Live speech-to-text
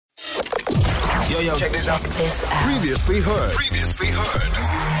Yo, check this out. Previously heard.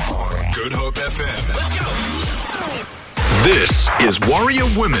 Good Hope FM. Let's go. This is Warrior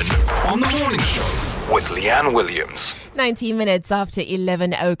Women on the Morning Show with Leigh-Anne Williams. 19 minutes after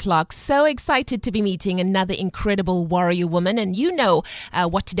 11 o'clock. So excited to be meeting another incredible warrior woman. And you know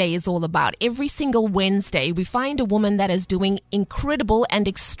what today is all about. Every single Wednesday, we find a woman that is doing incredible and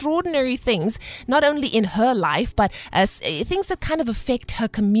extraordinary things, not only in her life, but things that kind of affect her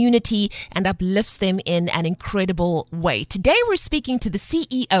community and uplifts them in an incredible way. Today, we're speaking to the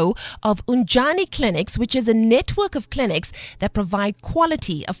CEO of Unjani Clinics, which is a network of clinics that provide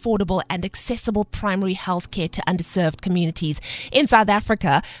quality, affordable, and accessible primary health care to underserved communities in South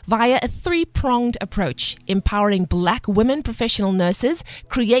Africa via a three-pronged approach, empowering Black women professional nurses,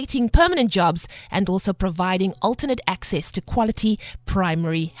 creating permanent jobs, and also providing alternate access to quality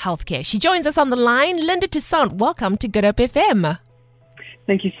primary healthcare. She joins us on the line. Lynda Toussaint, welcome to Good Hope FM.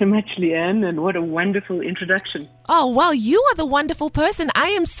 Thank you so much, Leigh-Anne, and what a wonderful introduction. Oh, well, you are the wonderful person. I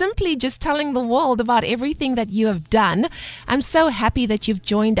am simply just telling the world about everything that you have done. I'm so happy that you've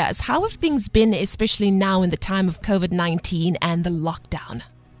joined us. How have things been, especially now in the time of COVID-19 and the lockdown?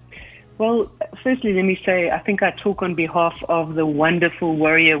 Well, firstly, let me say, I think I talk on behalf of the wonderful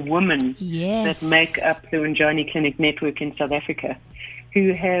warrior women that make up the Unjani Clinic network in South Africa,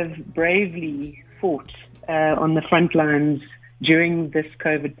 who have bravely fought on the front lines during this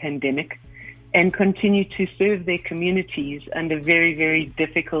COVID pandemic and continue to serve their communities under very, very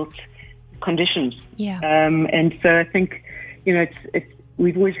difficult conditions. Yeah. And so I think, you know,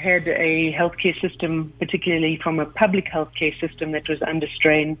 we've always had a healthcare system, particularly from a public healthcare system, that was under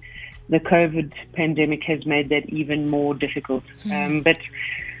strain. The COVID pandemic has made that even more difficult. But,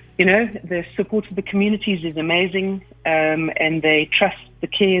 you know, the support of the communities is amazing, and they trust the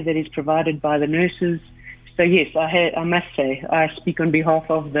care that is provided by the nurses. So yes, I must say, I speak on behalf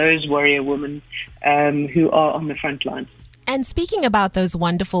of those warrior women who are on the front line. And speaking about those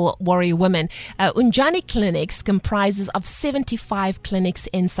wonderful warrior women, Unjani Clinics comprises of 75 clinics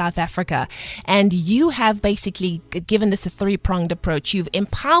in South Africa. And you have basically given this a three-pronged approach. You've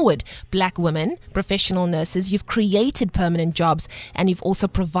empowered Black women, professional nurses, you've created permanent jobs, and you've also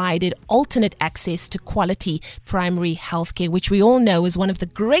provided alternate access to quality primary healthcare, which we all know is one of the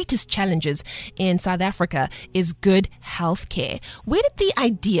greatest challenges in South Africa, is good healthcare. Where did the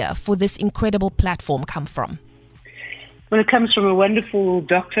idea for this incredible platform come from? Well, it comes from a wonderful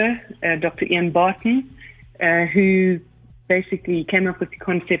doctor, Dr. Ian Barton, who basically came up with the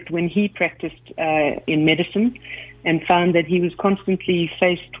concept when he practiced in medicine and found that he was constantly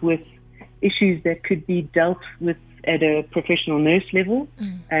faced with issues that could be dealt with at a professional nurse level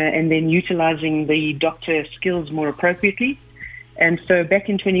and then utilizing the doctor skills more appropriately. And so back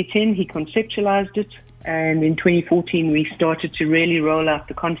in 2010, he conceptualized it. And in 2014, we started to really roll out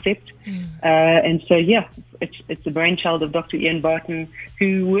the concept. And so, yeah, it's the brainchild of Dr. Ian Barton,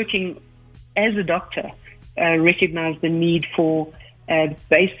 who, working as a doctor, recognized the need for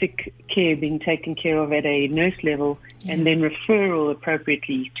basic care being taken care of at a nurse level and then referral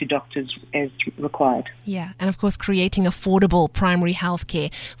appropriately to doctors as required. Yeah, and of course, creating affordable primary health care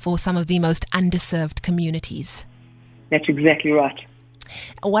for some of the most underserved communities. That's exactly right.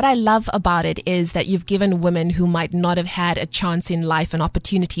 What I love about it is that you've given women who might not have had a chance in life an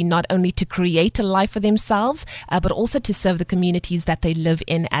opportunity not only to create a life for themselves, but also to serve the communities that they live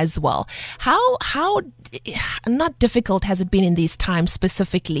in as well. How not difficult has it been in these times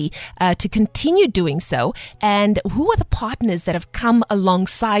specifically to continue doing so? And who are the partners that have come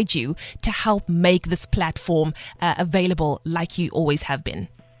alongside you to help make this platform available like you always have been?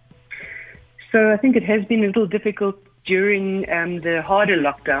 So I think it has been a little difficult during the harder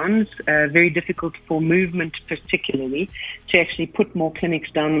lockdowns, very difficult for movement particularly, to actually put more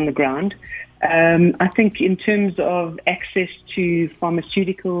clinics down on the ground. I think in terms of access to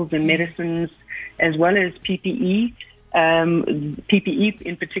pharmaceuticals and medicines, as well as PPE, PPE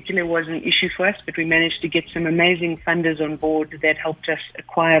in particular was an issue for us, but we managed to get some amazing funders on board that helped us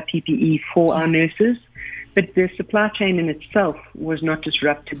acquire PPE for our nurses. But the supply chain in itself was not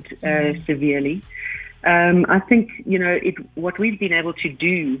disrupted severely. I think, you know, what we've been able to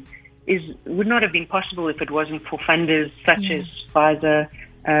do would not have been possible if it wasn't for funders such as Pfizer,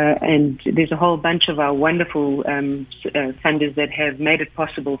 and there's a whole bunch of our wonderful funders that have made it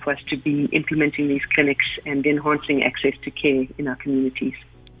possible for us to be implementing these clinics and enhancing access to care in our communities.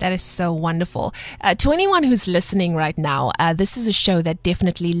 That is so wonderful. To anyone who's listening right now, this is a show that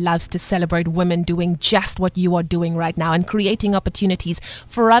definitely loves to celebrate women doing just what you are doing right now and creating opportunities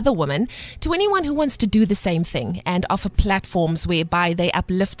for other women. To anyone who wants to do the same thing and offer platforms whereby they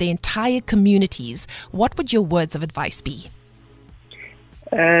uplift their entire communities, what would your words of advice be?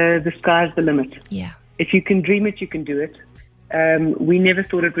 the sky's the limit. Yeah. If you can dream it, you can do it. We never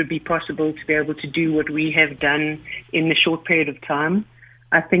thought it would be possible to be able to do what we have done in a short period of time.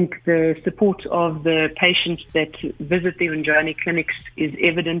 I think the support of the patients that visit the Unjani Clinics is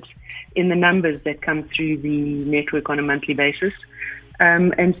evident in the numbers that come through the network on a monthly basis.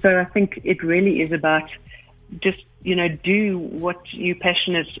 And so I think it really is about just, do what you're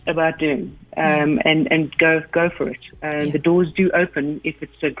passionate about doing, and go for it. The doors do open if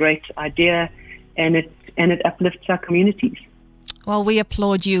it's a great idea and it uplifts our communities. Well, we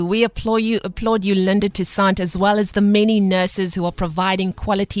applaud you. We applaud you, Lynda Toussaint, as well as the many nurses who are providing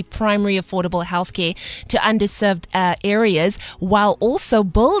quality primary affordable healthcare to underserved areas, while also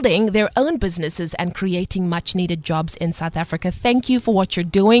building their own businesses and creating much needed jobs in South Africa. Thank you for what you're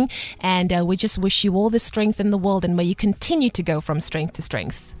doing, and we just wish you all the strength in the world, and may you continue to go from strength to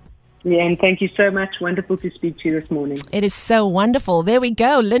strength. Yeah, and thank you so much. Wonderful to speak to you this morning. It is so wonderful. There we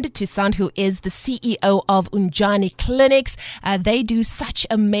go. Lynda Toussaint, who is the CEO of Unjani Clinics. They do such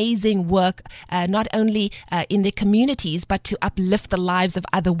amazing work, not only in their communities, but to uplift the lives of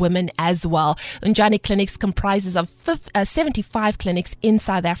other women as well. Unjani Clinics comprises of 75 clinics in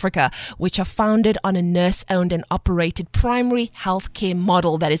South Africa, which are founded on a nurse-owned and operated primary healthcare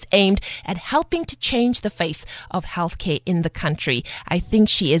model that is aimed at helping to change the face of healthcare in the country. I think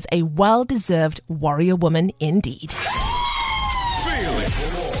she is a well-deserved warrior woman indeed. Feel it.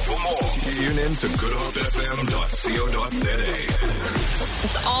 For more, tune in to goodhopefm.co.za.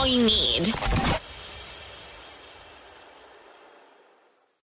 It's all you need.